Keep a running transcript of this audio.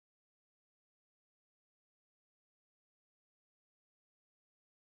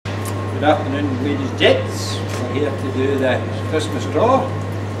Good afternoon, ladies and gents. We're here to do the Christmas draw.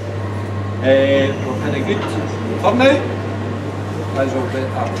 We've had a good turnout, as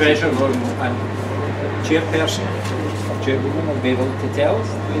our treasurer and chairperson, or chairwoman, will be able to tell us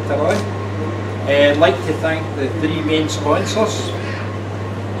later on. I'd like to thank the three main sponsors.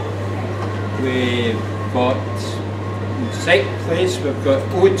 We've got, in second place, we've got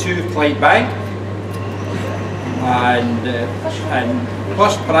O2 Clydebank, and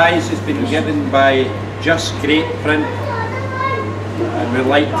first prize has been given by Just Great Print, and we'd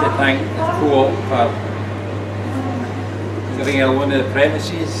like to thank the co-op for giving a loan of the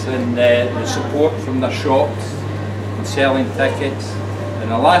premises and the support from their shops and selling tickets.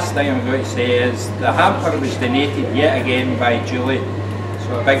 And the last thing I'm going to say is the hamper was donated yet again by Julie,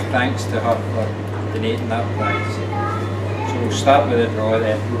 so a big thanks to her for donating that prize. So we'll start with the draw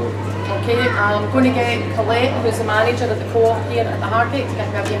then. Okay, I'm going to get Colette, who's the manager at the co-op here at the Hargate, to give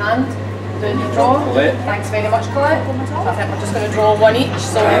me a wee hand doing the draw. Colette. Thanks very much, Colette. So I think we're just going to draw one each,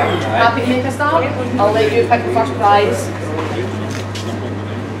 so happy to make a start. I'll let you pick the first prize.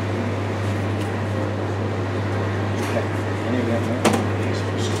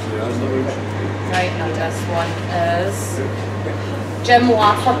 Right, and this one is Jim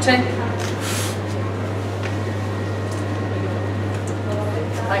Lafferty.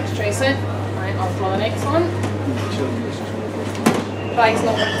 Thanks, Tracy. Right, I'll draw the next one. Prize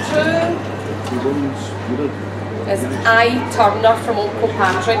number 2 is I. Turner from Old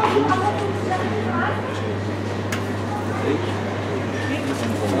Kilpatrick.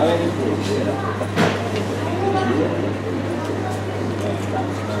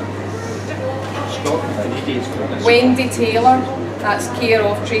 Wendy Taylor, that's care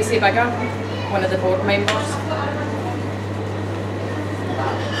of Tracy Bigger, one of the board members.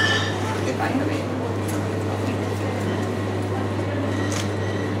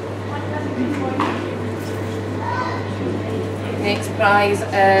 Next prize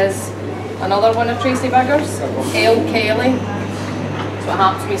is another one of Tracy Bigger's, L. Kelly. That's what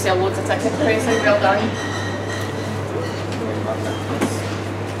happens when you sell loads of tickets, Tracy. Well done.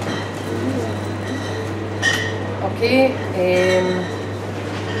 Okay,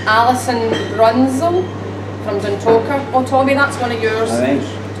 Alison Brunzel from Duntoker. Oh, Tommy, that's one of yours.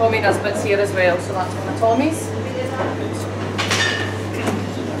 Tommy does bits here as well, so that's one of Tommy's.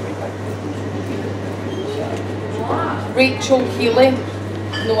 Rachel Healy,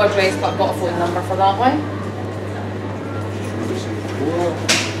 no address but I've got a phone number for that one.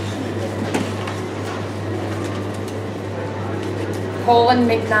 Colin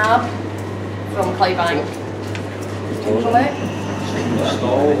McNabb from Clydebank.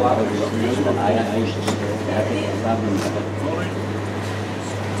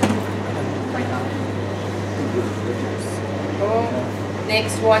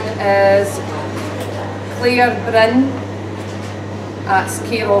 Next one is Claire Bryn, that's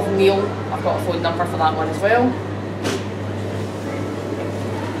care of Neil. I've got a phone number for that one as well.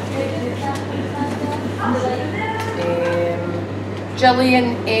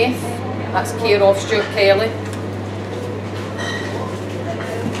 Gillian F, that's care of Stuart Kelly.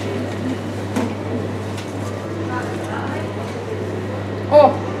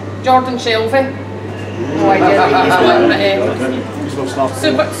 Oh, Jordan Shelby. No idea that he's one,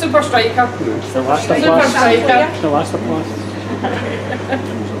 but super striker. Super striker. The last applause.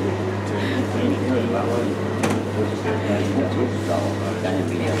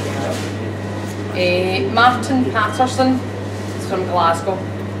 Martin Patterson is from Glasgow.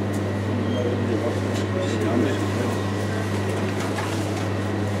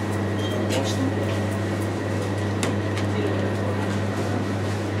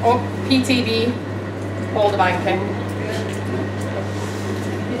 Oh, PTV, Paul the Banking.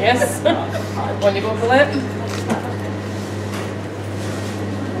 Yes, when you go for it.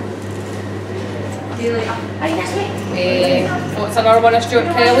 What's another one of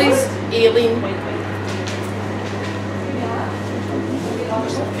Stuart Kelly's? Aileen.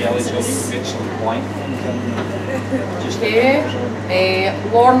 Kelly's will get some blank. Okay,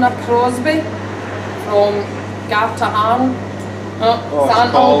 Lorna Crosby from Gartaharn. Oh,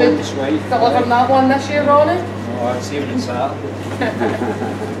 Santa will be delivering that one this year, Ronnie. Oh, I'd see what it's at.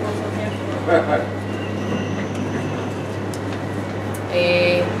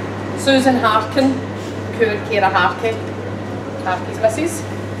 Susan Harkin, Kira Harkin, Harkin's missus.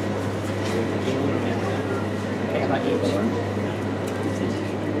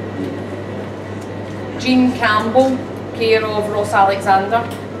 Jean Campbell, care of Ross Alexander.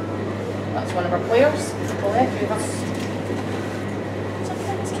 That's one of our players.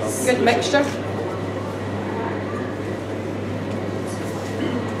 Good mixture.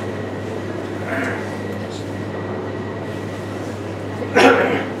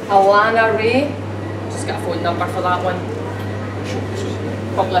 Alana Ray. Just got a phone number for that one.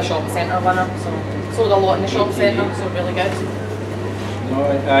 Probably a shopping centre winner, so sold a lot in the shopping centre, so really good. No,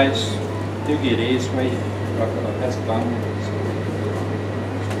 it's Dougie Ray's wife, his family.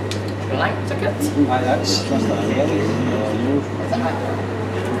 Blank ticket. Aye, that's just a Kelly.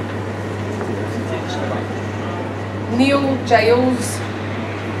 Neil Giles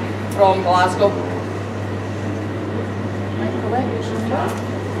from Glasgow.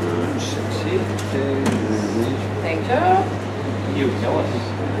 Thank you. Neil Gillis.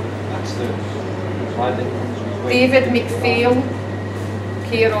 That's the lad that comes with David McPhail,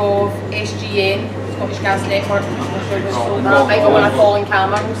 care of SGN, Scottish Gas Network. I'm not sure who's sold that. Might be one of Colin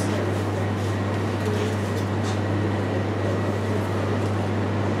Cameron's.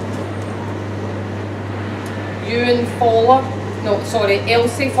 Ewan Fowler, no, sorry,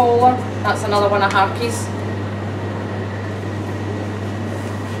 Elsie Fowler. That's another one of Harkey's.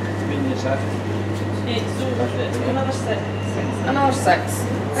 When is that? Another 6. Another 6.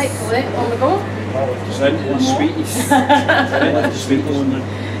 Right, Colette, on we go. It's into the sweeties. Into the sweeties.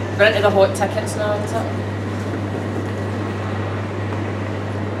 We're into the hot tickets now, isn't it?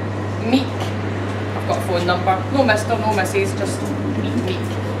 Meek. I've got a phone number. No Mr, no Mrs, just Meek.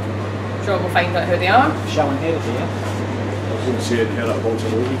 Sure we'll find out who they are. Showing here, yeah? I was going to say it here at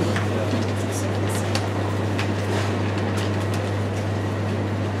Baltimore.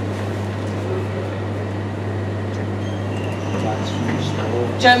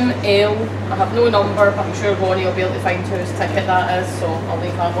 Jim L. I have no number, but I'm sure Ronnie will be able to find whose ticket that is, so I'll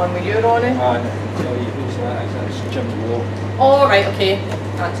leave that one with you, Ronnie. And I can tell you who's that is. That's Jim Lowe. Oh, right, okay.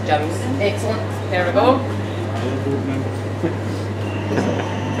 That's Jim's. Excellent. There we go.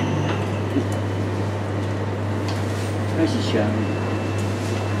 This is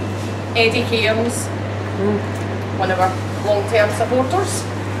Eddie Cairns, one of our long-term supporters.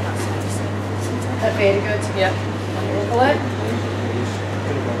 Very good, yeah. Colette.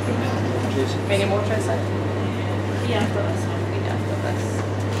 Many more, Tracy? Yeah, I've got this one. Yeah, I've got this.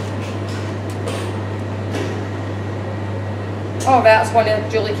 Oh, that's one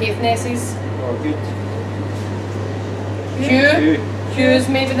of Julie Caithness's. Oh, good. Hugh. Hugh's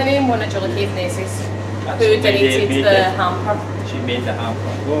maybe the name, one of Julie Caithness's. Who donated the hamper. She made the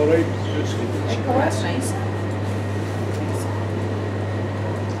hamper. All right, that's good. Oh, that's nice.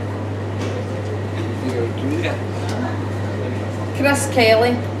 Chris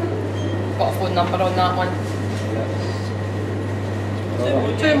Kelly. Got a phone number on that one.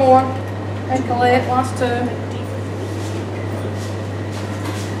 2 more. Hey Colette, last 2.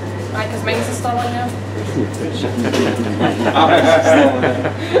 Aye, because mine's is still in there.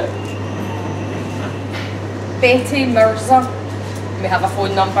 Betty Mirza. We have a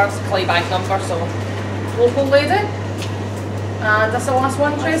phone number, it's a Claybank number, so local lady. And that's the last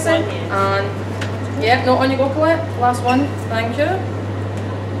one, Tracy. And yeah, no, on you go, Colette. Last one, thank you.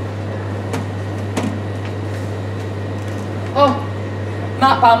 Oh,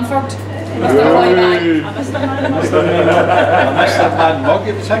 Matt Bamford, Mr. Claybank. I missed a man. Mr. Man Mug,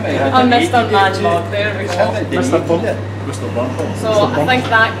 it was him. And Mr. Man Mug, there we go. Mr. Bumper. Mr. Bumper. So I think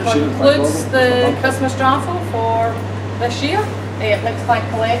that concludes the Christmas raffle for this year. I'd like to thank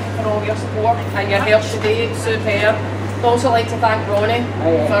Colette for all your support and your help today, it's superb. I'd also like to thank Ronnie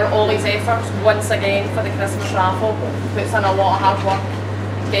for all his efforts once again for the Christmas raffle. Puts in a lot of hard work,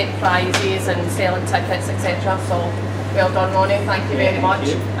 getting prizes and selling tickets, etc. So well done, Ronnie, thank you very much.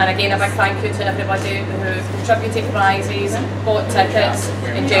 And again, a big thank you to everybody who contributed prizes, bought tickets,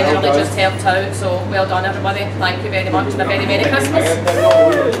 and generally just helped out. So well done, everybody. Thank you very much, and a very Merry Christmas.